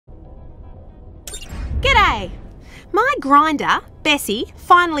G'day! My grinder, Bessie,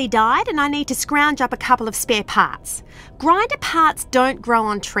 finally died and I need to scrounge up a couple of spare parts. Grinder parts don't grow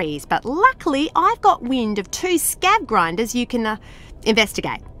on trees, but luckily I've got wind of 2 scav grinders you can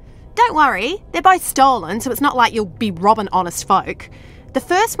investigate. Don't worry, they're both stolen, so it's not like you'll be robbing honest folk. The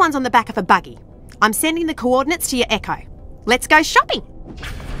first one's on the back of a buggy. I'm sending the coordinates to your Echo. Let's go shopping!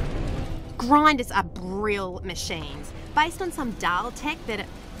 Grinders are brill machines. Based on some Dahl tech that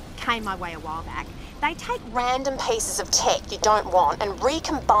came my way a while back, they take random pieces of tech you don't want and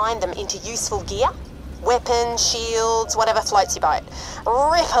recombine them into useful gear. Weapons, shields, whatever floats your boat.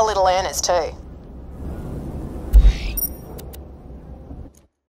 Ripper little earners too.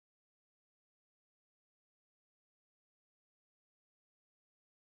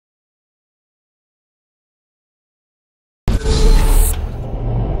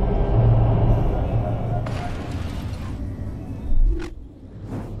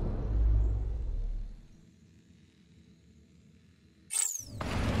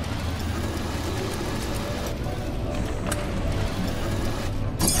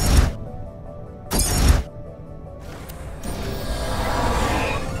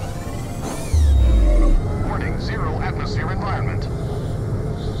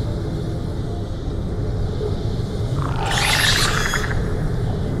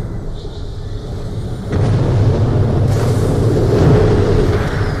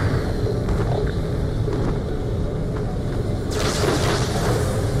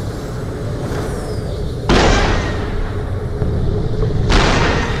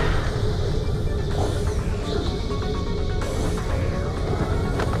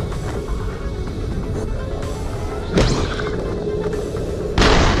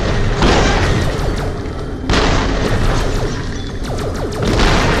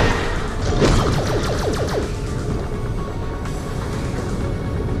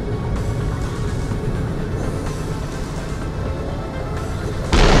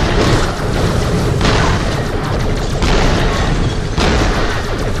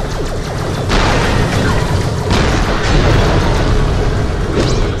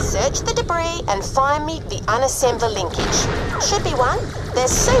 And find me the unassembler linkage. Should be one. They're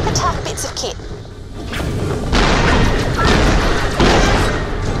super tough bits of kit.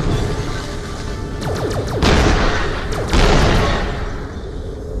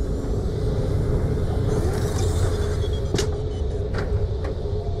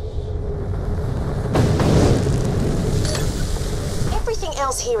 Everything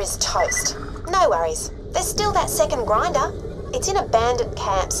else here is toast. No worries. There's still that second grinder. It's in a bandit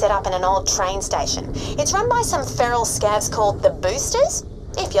camp set up in an old train station. It's run by some feral scavs called the Boosters.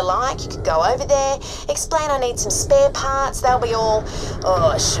 If you like, you could go over there, explain I need some spare parts, they'll be all,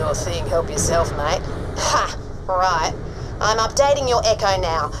 "Oh, sure thing, help yourself, mate." Ha! Right. I'm updating your Echo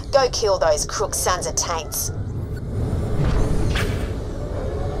now. Go kill those crook sons of taints.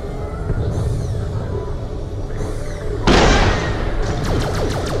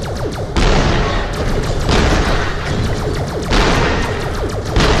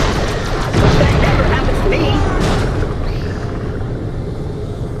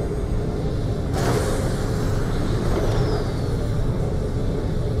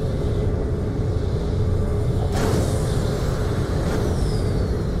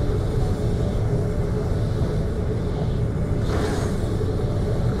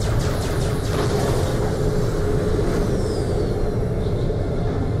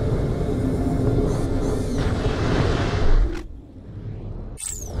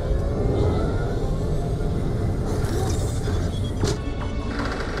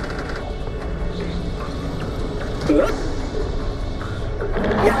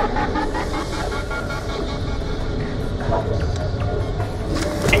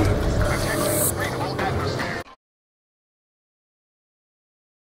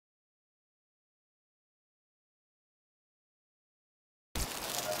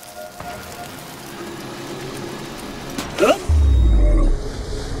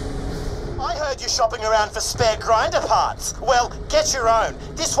 You're shopping around for spare grinder parts. Well, get your own.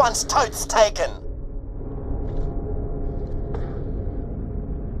 This one's totes taken.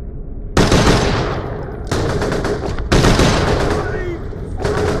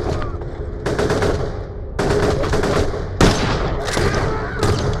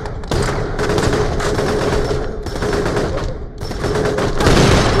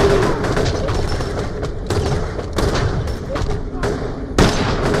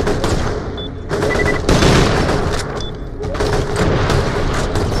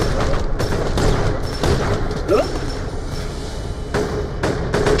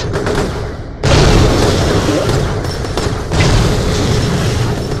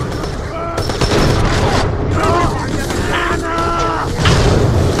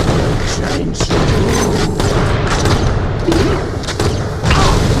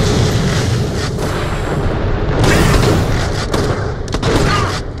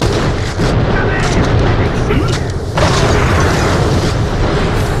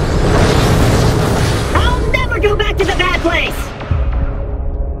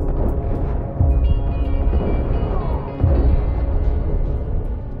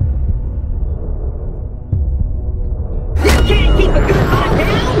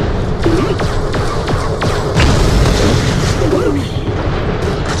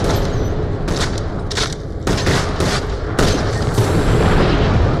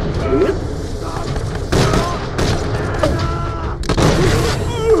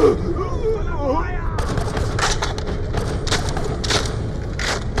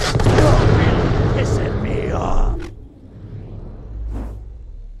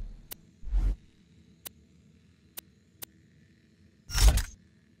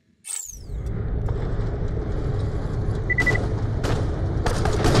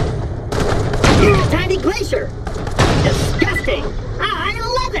 glacier. Disgusting. I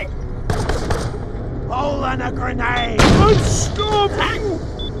love it. Hole and a grenade! I'm starving!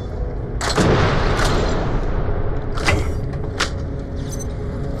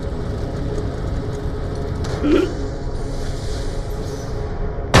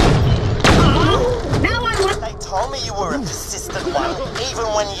 They told me you were a persistent one, even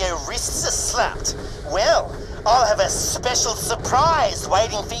when your wrists are slapped. Well, I'll have a special surprise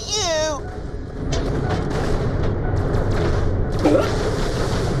waiting for you.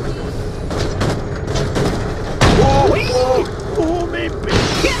 Oh, me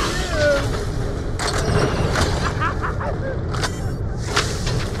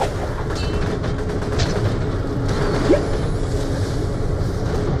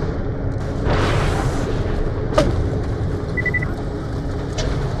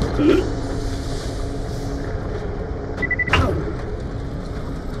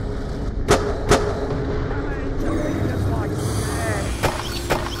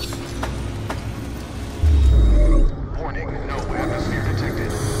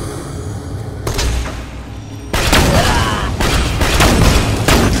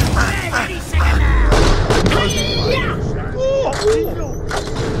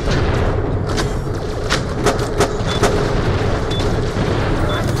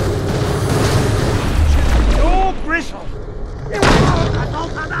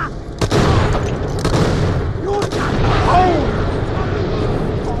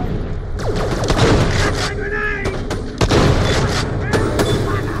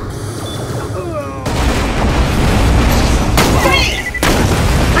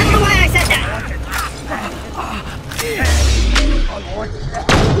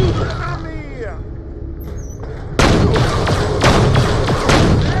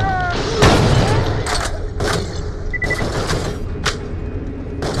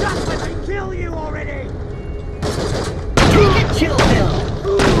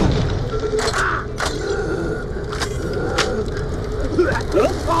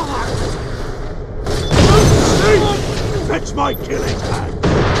That's my killing hand!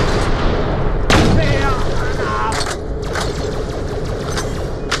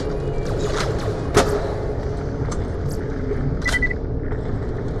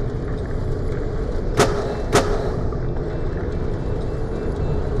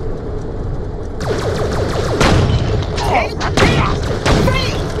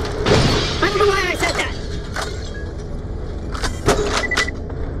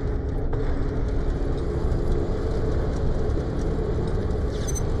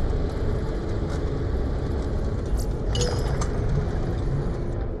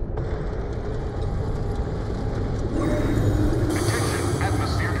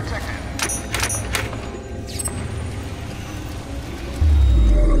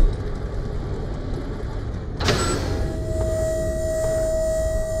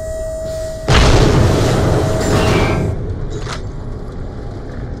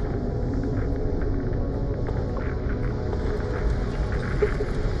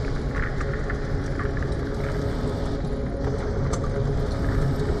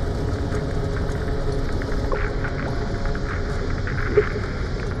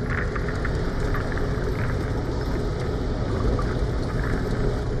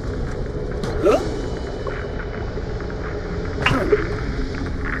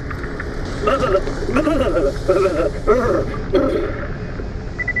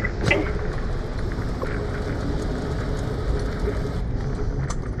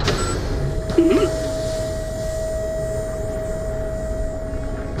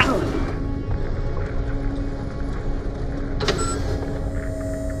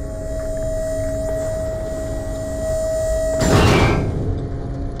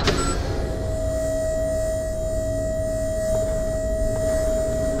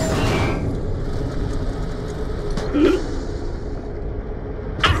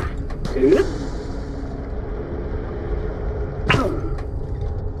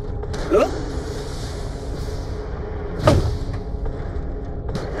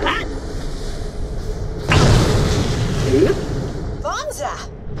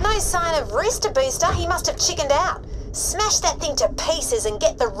 Booster, he must have chickened out. Smash that thing to pieces and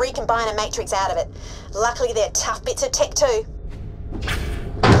get the recombiner matrix out of it. Luckily they're tough bits of tech too.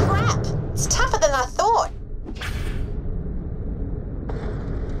 Crap! It's tougher than I thought.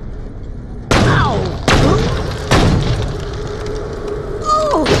 Ow!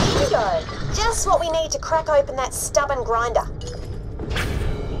 Bingo! Just what we need to crack open that stubborn grinder.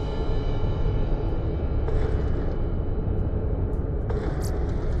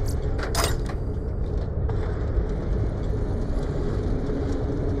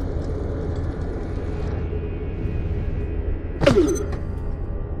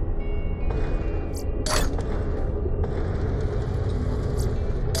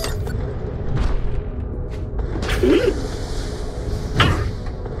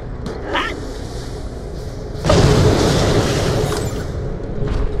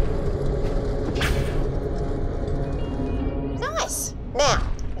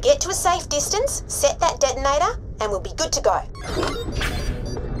 distance, set that detonator, and we'll be good to go.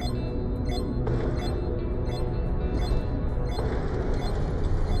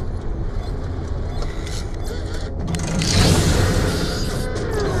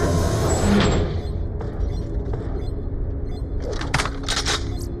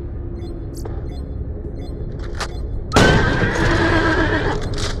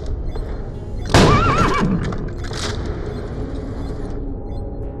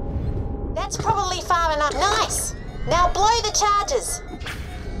 That's probably far enough. Nice! Now blow the charges.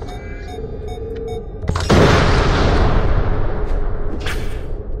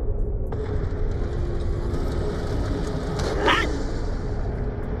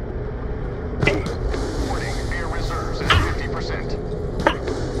 Warning, air reserves at 50%.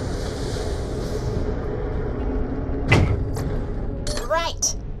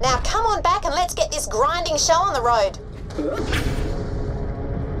 Great. Now come on back and let's get this grinding show on the road.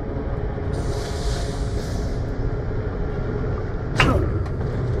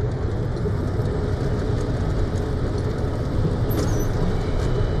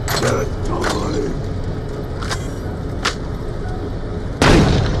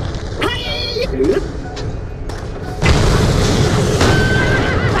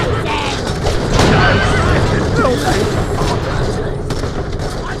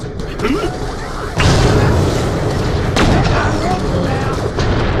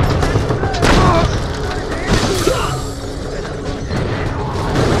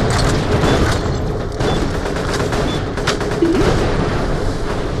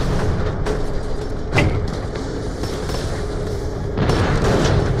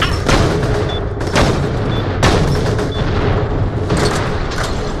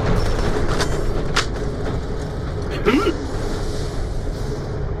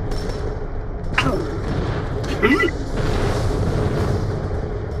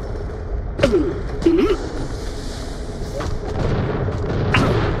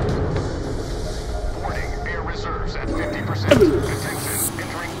 Warning, air reserves at 50%. Attention,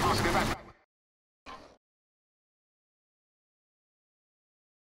 entering positive atmosphere.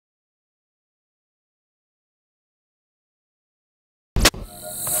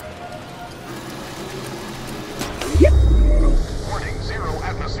 Warning, zero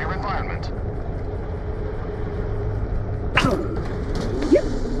atmosphere environment.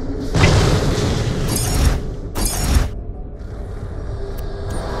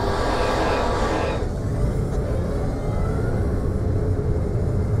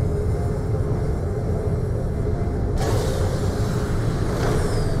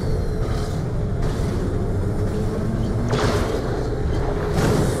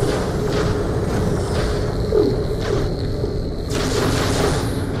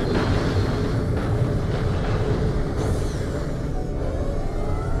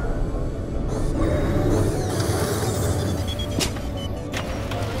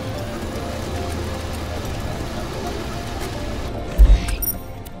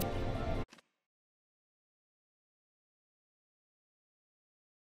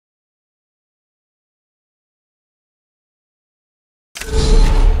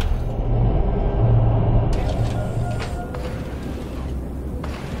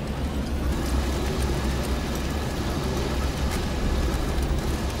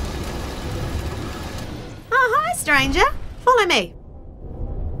 Stranger, follow me.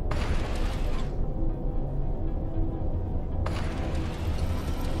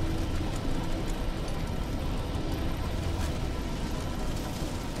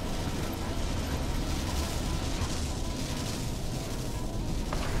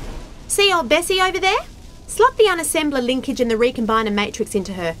 See old Bessie over there? Slot the unassembler linkage and the recombiner matrix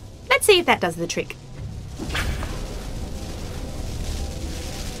into her. Let's see if that does the trick.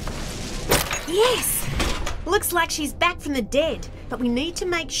 Yes! Looks like she's back from the dead, but we need to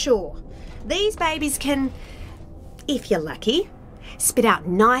make sure. These babies can, if you're lucky, spit out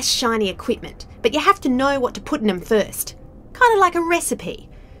nice shiny equipment, but you have to know what to put in them first. Kind of like a recipe.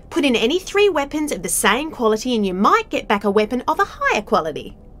 Put in any 3 weapons of the same quality and you might get back a weapon of a higher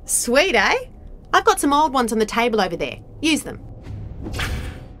quality. Sweet, eh? I've got some old ones on the table over there. Use them.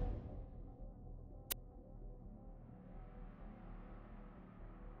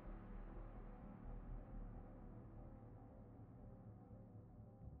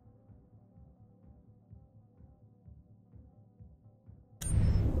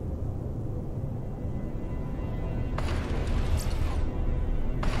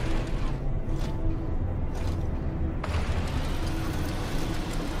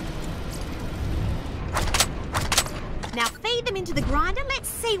 Now feed them into the grinder. Let's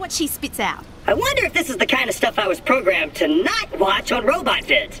see what she spits out. I wonder if this is the kind of stuff I was programmed to not watch on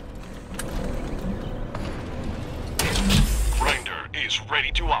RobotVid. is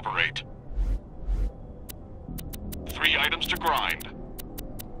ready to operate. 3 items to grind.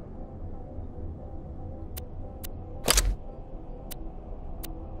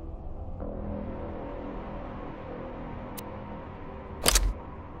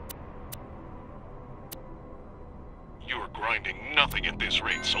 You're grinding nothing at this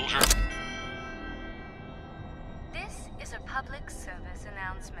rate, soldier. This is a public service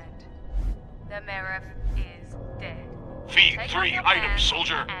announcement. The Merif is dead. Feed Take 3 off your items, pants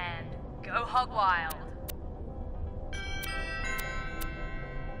soldier. And go hog wild.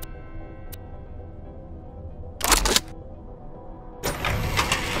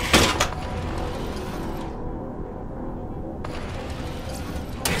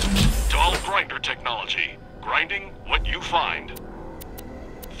 Dull grinder technology. Grinding what you find.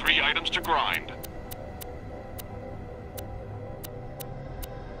 3 items to grind.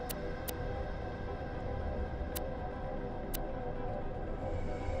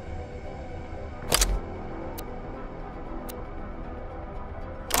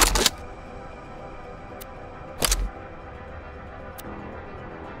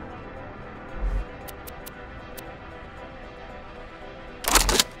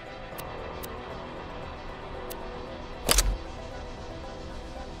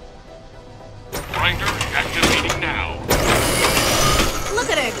 Grinder activating now. Look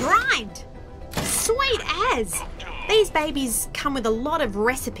at her grind! Sweet as! These babies come with a lot of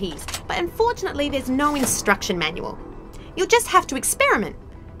recipes, but unfortunately there's no instruction manual. You'll just have to experiment.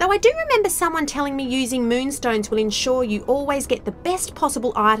 Though I do remember someone telling me using moonstones will ensure you always get the best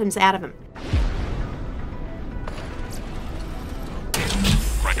possible items out of them.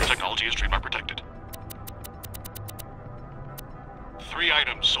 Grinder technology is trademark protected. 3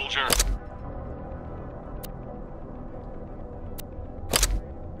 items, soldier.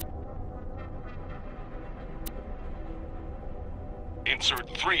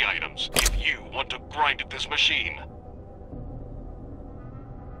 Insert 3 items if you want to grind at this machine.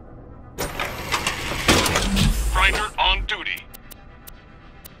 Grinder on duty.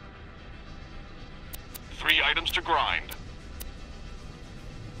 3 items to grind.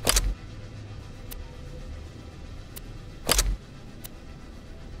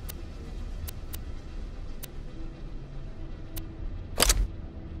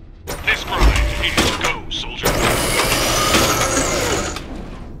 This grind is go, soldier.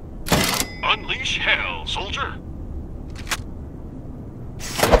 Unleash hell, soldier.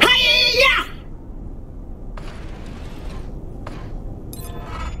 Hi-ya!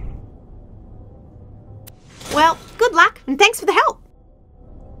 Well, good luck and thanks for the help.